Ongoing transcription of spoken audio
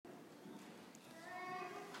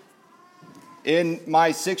In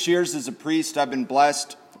my 6 years as a priest, I've been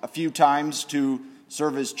blessed a few times to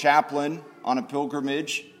serve as chaplain on a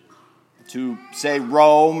pilgrimage to, say,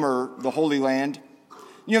 Rome or the Holy Land.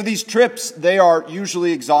 You know, these trips, they are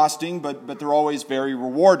usually exhausting, but they're always very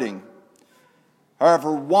rewarding.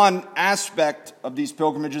 However, one aspect of these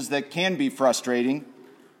pilgrimages that can be frustrating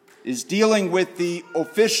is dealing with the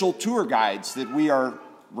official tour guides that we are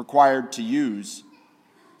required to use.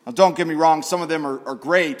 Now, don't get me wrong, some of them are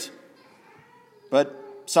great,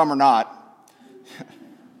 but some are not.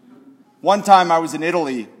 One time I was in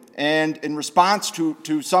Italy, and in response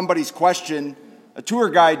to somebody's question, a tour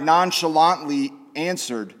guide nonchalantly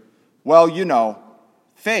answered, "Well, you know,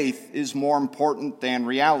 faith is more important than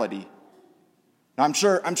reality." Now, I'm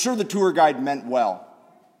sure the tour guide meant well.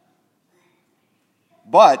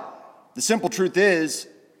 But the simple truth is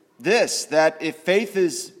this, that if faith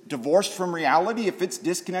is divorced from reality, if it's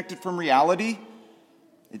disconnected from reality,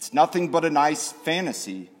 it's nothing but a nice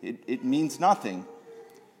fantasy. It means nothing.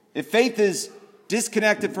 If faith is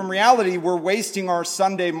disconnected from reality, we're wasting our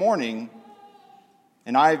Sunday morning,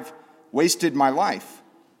 and I've wasted my life.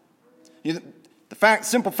 You know, the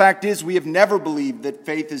simple fact is we have never believed that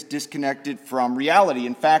faith is disconnected from reality.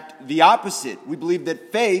 In fact, the opposite. We believe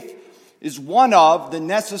that faith is one of the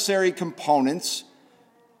necessary components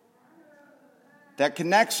that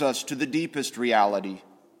connects us to the deepest reality,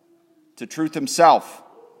 to truth himself,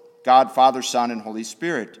 God, Father, Son, and Holy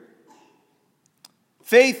Spirit.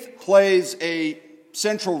 Faith plays a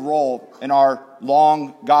central role in our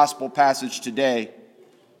long gospel passage today.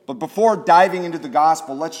 But before diving into the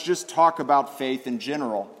gospel, let's just talk about faith in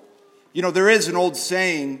general. You know, there is an old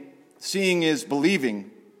saying, seeing is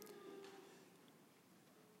believing.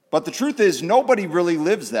 But the truth is, nobody really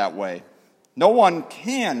lives that way. No one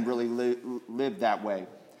can really live that way.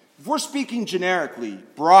 If we're speaking generically,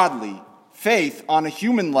 broadly, faith on a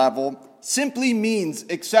human level simply means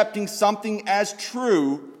accepting something as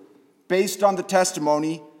true based on the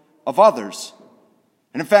testimony of others.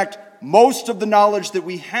 And in fact, most of the knowledge that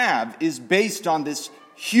we have is based on this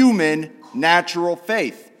human, natural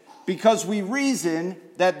faith, because we reason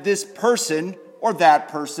that this person or that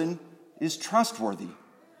person is trustworthy,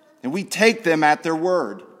 and we take them at their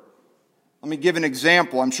word. Let me give an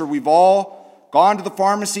example. I'm sure we've all gone to the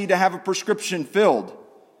pharmacy to have a prescription filled.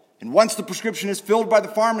 And once the prescription is filled by the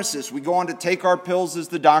pharmacist, we go on to take our pills as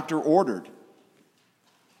the doctor ordered.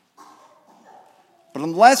 But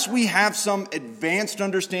unless we have some advanced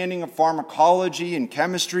understanding of pharmacology and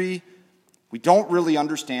chemistry, we don't really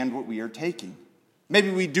understand what we are taking. Maybe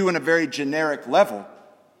we do in a very generic level.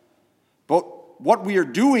 But what we are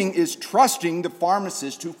doing is trusting the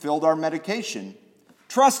pharmacist who filled our medication,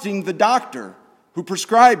 trusting the doctor who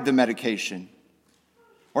prescribed the medication.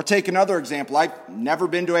 Or take another example. I've never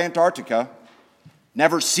been to Antarctica,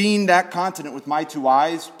 never seen that continent with my two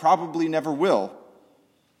eyes, probably never will.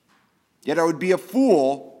 Yet I would be a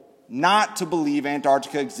fool not to believe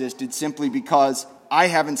Antarctica existed simply because I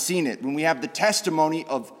haven't seen it, when we have the testimony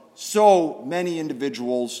of so many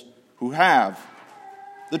individuals who have.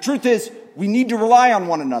 The truth is, we need to rely on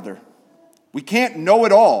one another. We can't know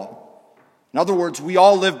it all. In other words, we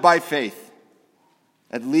all live by faith,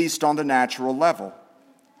 at least on the natural level.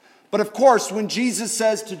 But of course, when Jesus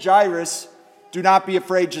says to Jairus, "Do not be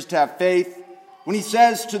afraid, just have faith," when he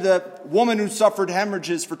says to the woman who suffered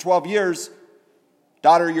hemorrhages for 12 years,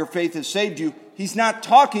 "Daughter, your faith has saved you," he's not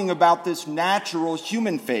talking about this natural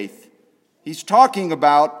human faith. He's talking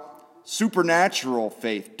about supernatural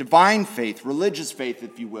faith, divine faith, religious faith,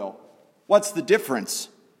 if you will. What's the difference?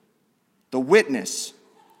 The witness.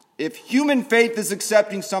 If human faith is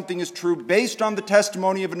accepting something as true based on the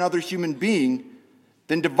testimony of another human being,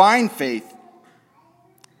 then divine faith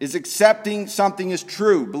is accepting something as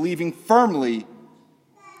true, believing firmly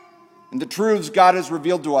in the truths God has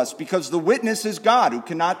revealed to us, because the witness is God, who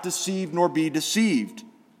cannot deceive nor be deceived.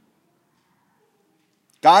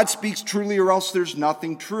 God speaks truly, or else there's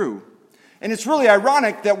nothing true. And it's really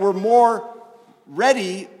ironic that we're more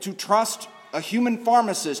ready to trust a human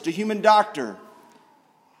pharmacist, a human doctor,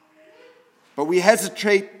 but we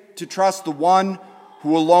hesitate to trust the one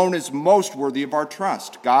who alone is most worthy of our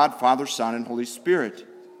trust, God, Father, Son, and Holy Spirit.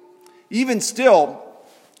 Even still,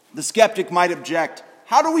 the skeptic might object,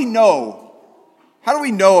 how do we know? How do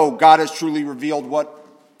we know God has truly revealed what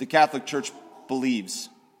the Catholic Church believes?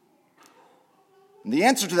 And the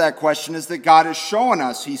answer to that question is that God has shown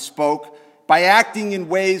us He spoke by acting in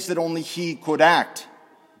ways that only He could act.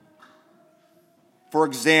 For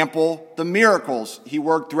example, the miracles He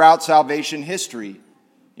worked throughout salvation history.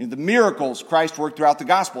 The miracles Christ worked throughout the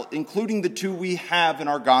gospel, including the two we have in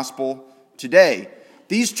our gospel today.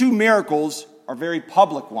 These two miracles are very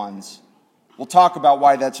public ones. We'll talk about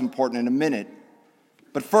why that's important in a minute.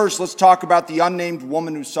 But first, let's talk about the unnamed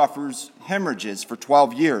woman who suffers hemorrhages for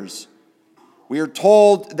 12 years. We are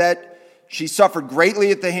told that she suffered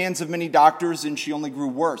greatly at the hands of many doctors and she only grew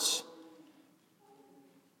worse.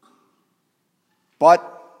 But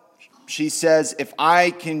she says, if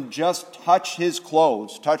I can just touch his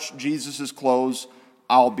clothes, touch Jesus' clothes,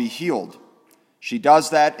 I'll be healed. She does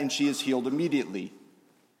that and she is healed immediately.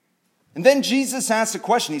 And then Jesus asked a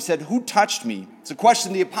question. He said, who touched me? It's a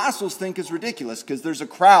question the apostles think is ridiculous because there's a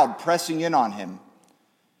crowd pressing in on him.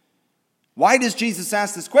 Why does Jesus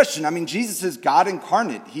ask this question? I mean, Jesus is God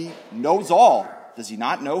incarnate. He knows all. Does he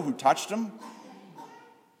not know who touched him?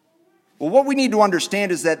 Well, what we need to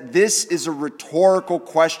understand is that this is a rhetorical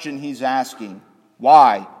question he's asking.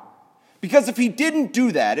 Why? Because if he didn't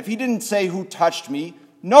do that, if he didn't say who touched me,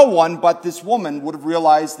 no one but this woman would have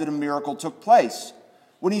realized that a miracle took place.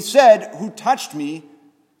 When he said, who touched me,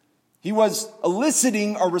 he was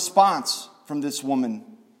eliciting a response from this woman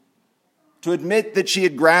to admit that she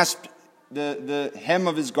had grasped the hem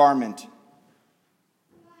of his garment.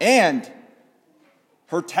 And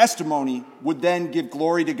her testimony would then give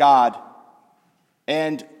glory to God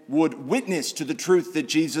and would witness to the truth that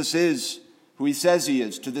Jesus is who he says he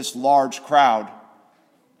is to this large crowd,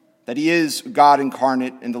 that he is God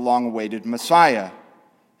incarnate and the long-awaited Messiah.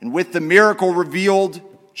 And with the miracle revealed,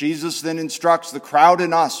 Jesus then instructs the crowd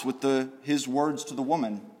and us with his words to the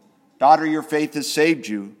woman. Daughter, your faith has saved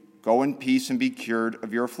you. Go in peace and be cured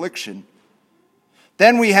of your affliction.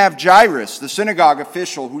 Then we have Jairus, the synagogue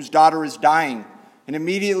official whose daughter is dying. And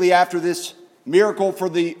immediately after this miracle for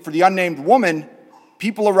the unnamed woman,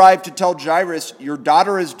 people arrive to tell Jairus, your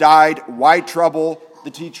daughter has died. Why trouble the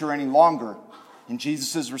teacher any longer? And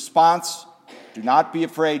Jesus' response, do not be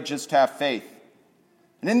afraid, just have faith.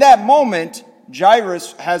 And in that moment,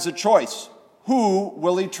 Jairus has a choice. Who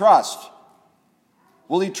will he trust?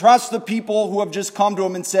 Will he trust the people who have just come to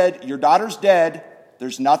him and said, your daughter's dead,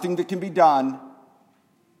 there's nothing that can be done,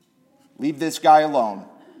 leave this guy alone?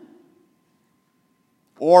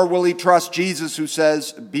 Or will he trust Jesus who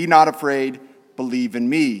says, be not afraid, believe in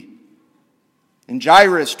me? And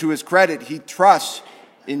Jairus, to his credit, he trusts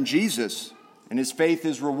in Jesus, and his faith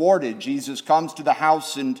is rewarded. Jesus comes to the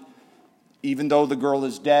house, and even though the girl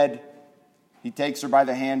is dead, he takes her by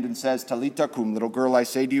the hand and says, Talitha cum, little girl, I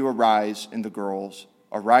say to you, arise, and the girl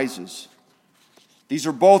arises. These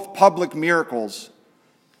are both public miracles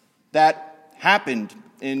that happened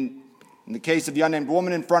in the case of the unnamed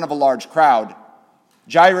woman in front of a large crowd.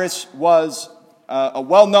 Jairus was a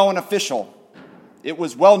well-known official. It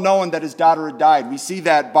was well known that his daughter had died. We see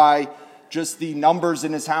that by just the numbers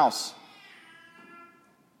in his house.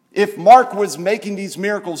 If Mark was making these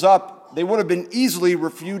miracles up, they would have been easily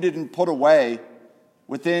refuted and put away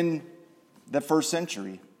within the first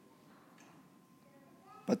century.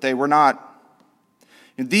 But they were not.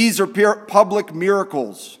 And these are public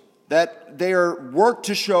miracles that they are worked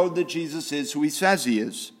to show that Jesus is who he says he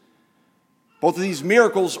is. Both of these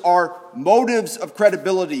miracles are motives of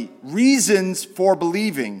credibility, reasons for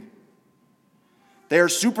believing. They are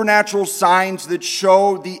supernatural signs that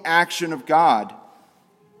show the action of God.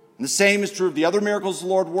 And the same is true of the other miracles the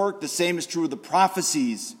Lord worked. The same is true of the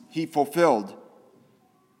prophecies he fulfilled.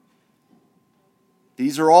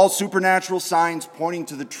 These are all supernatural signs pointing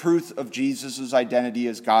to the truth of Jesus' identity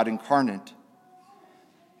as God incarnate.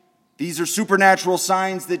 These are supernatural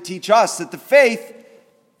signs that teach us that the faith,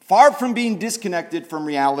 far from being disconnected from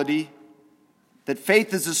reality, that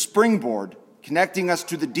faith is a springboard connecting us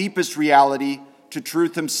to the deepest reality, to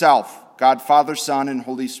truth himself, God, Father, Son, and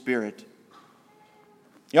Holy Spirit.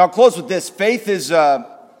 I'll close with this. Faith is, on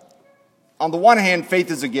the one hand, faith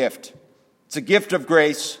is a gift. It's a gift of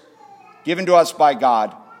grace given to us by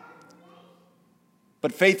God.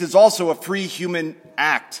 But faith is also a free human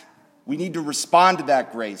act. We need to respond to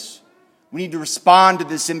that grace. We need to respond to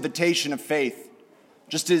this invitation of faith.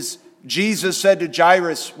 Just as Jesus said to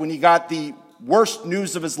Jairus when he got the worst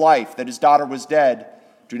news of his life, that his daughter was dead,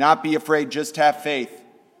 do not be afraid, just have faith.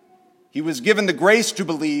 He was given the grace to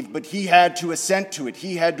believe, but he had to assent to it.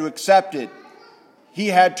 He had to accept it. He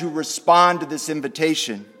had to respond to this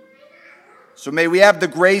invitation. So may we have the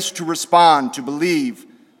grace to respond, to believe,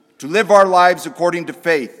 to live our lives according to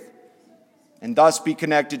faith, and thus be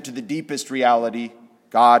connected to the deepest reality,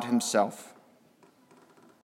 God himself.